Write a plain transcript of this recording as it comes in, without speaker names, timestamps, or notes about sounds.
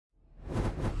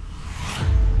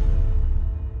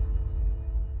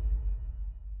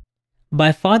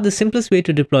By far the simplest way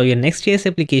to deploy your NextJS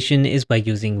application is by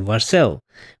using Vercel.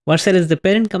 Vercel is the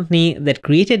parent company that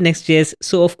created NextJS,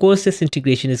 so of course this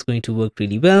integration is going to work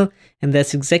really well, and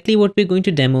that's exactly what we're going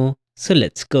to demo, so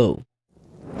let's go.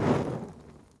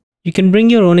 You can bring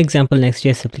your own example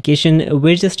NextJS application.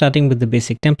 We're just starting with the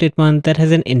basic template one that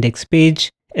has an index page,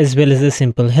 as well as a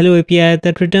simple hello API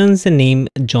that returns the name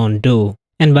John Doe.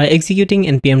 And by executing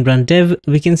npm run dev,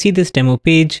 we can see this demo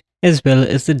page as well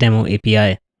as the demo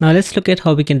API. Now let's look at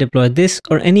how we can deploy this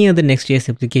or any other NextJS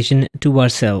application to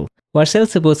Vercel. Vercel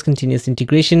supports continuous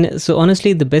integration, so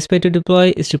honestly the best way to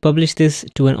deploy is to publish this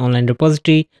to an online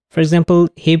repository. For example,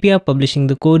 here we are publishing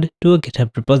the code to a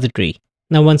GitHub repository.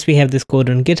 Now once we have this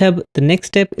code on GitHub, the next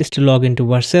step is to log into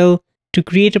Vercel to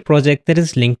create a project that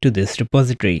is linked to this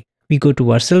repository. We go to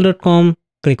vercel.com,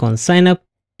 click on sign up,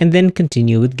 and then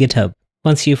continue with GitHub.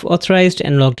 Once you've authorized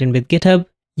and logged in with GitHub,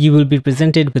 you will be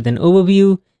presented with an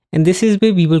overview, and this is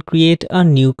where we will create our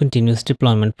new continuous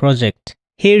deployment project.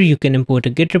 Here you can import a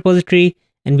Git repository,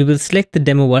 and we will select the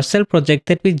demo Vercel project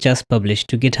that we just published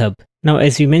to GitHub. Now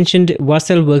as we mentioned,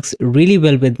 Vercel works really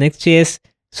well with NextJS,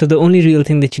 so the only real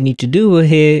thing that you need to do over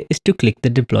here is to click the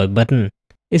deploy button.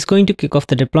 It's going to kick off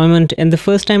the deployment, and the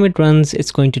first time it runs,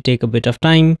 it's going to take a bit of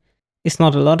time. It's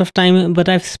not a lot of time, but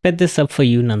I've sped this up for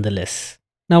you nonetheless.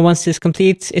 Now once this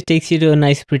completes, it takes you to a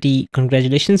nice pretty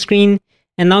congratulations screen,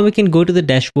 and now we can go to the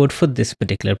dashboard for this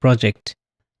particular project.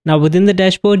 Now within the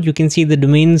dashboard, you can see the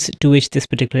domains to which this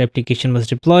particular application was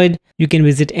deployed. You can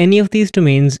visit any of these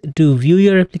domains to view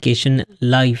your application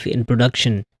live in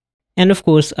production. And of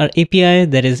course, our API,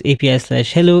 that is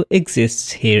API/hello,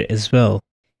 exists here as well.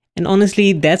 And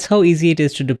honestly, that's how easy it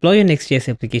is to deploy your NextJS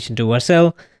application to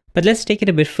Vercel. But let's take it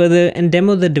a bit further and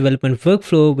demo the development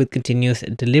workflow with continuous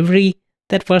delivery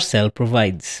that Vercel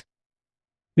provides.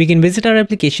 We can visit our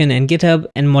application and GitHub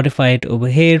and modify it over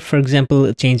here. For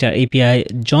example, change our API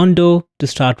John Doe to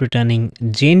start returning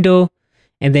Jane Doe,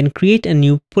 and then create a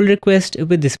new pull request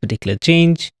with this particular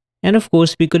change. And of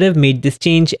course, we could have made this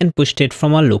change and pushed it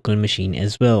from our local machine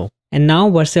as well. And now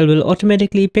Vercel will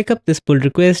automatically pick up this pull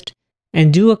request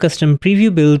and do a custom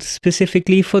preview build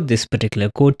specifically for this particular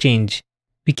code change.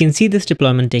 We can see this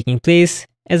deployment taking place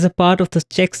as a part of the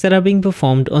checks that are being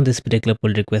performed on this particular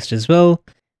pull request as well.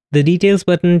 The details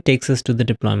button takes us to the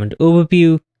deployment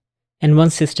overview, and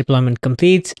once this deployment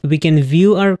completes, we can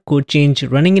view our code change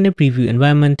running in a preview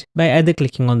environment by either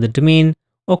clicking on the domain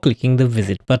or clicking the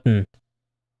visit button.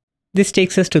 This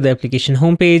takes us to the application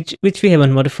homepage, which we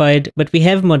haven't modified, but we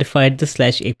have modified the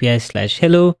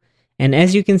 /API/hello, and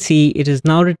as you can see, it is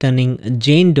now returning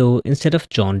Jane Doe instead of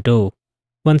John Doe.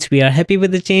 Once we are happy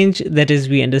with the change, that is,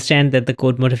 we understand that the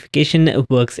code modification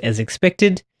works as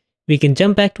expected, we can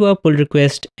jump back to our pull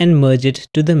request and merge it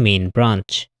to the main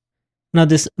branch. Now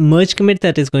this merge commit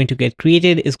that is going to get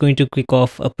created is going to kick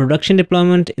off a production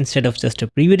deployment instead of just a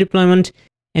preview deployment,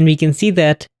 and we can see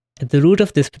that at the root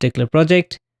of this particular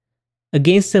project,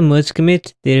 against the merge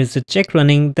commit, there is a check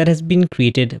running that has been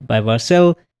created by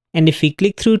Vercel, and if we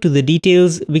click through to the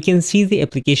details, we can see the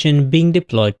application being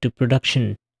deployed to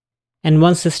production. And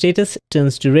once the status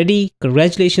turns to ready,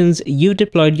 congratulations, you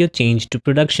deployed your change to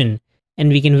production. And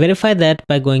we can verify that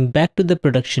by going back to the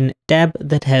production tab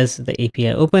that has the API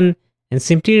open and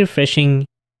simply refreshing,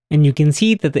 and you can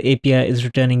see that the API is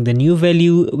returning the new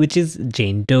value, which is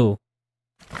Jane Doe.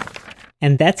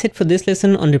 And that's it for this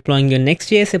lesson on deploying your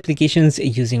NextJS applications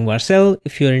using Vercel.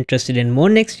 If you're interested in more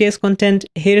NextJS content,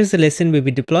 here is the lesson where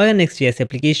we deploy a NextJS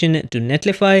application to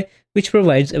Netlify, which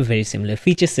provides a very similar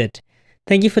feature set.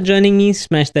 Thank you for joining me.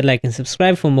 Smash that like and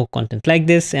subscribe for more content like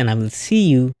this, and I will see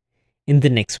you in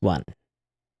the next one.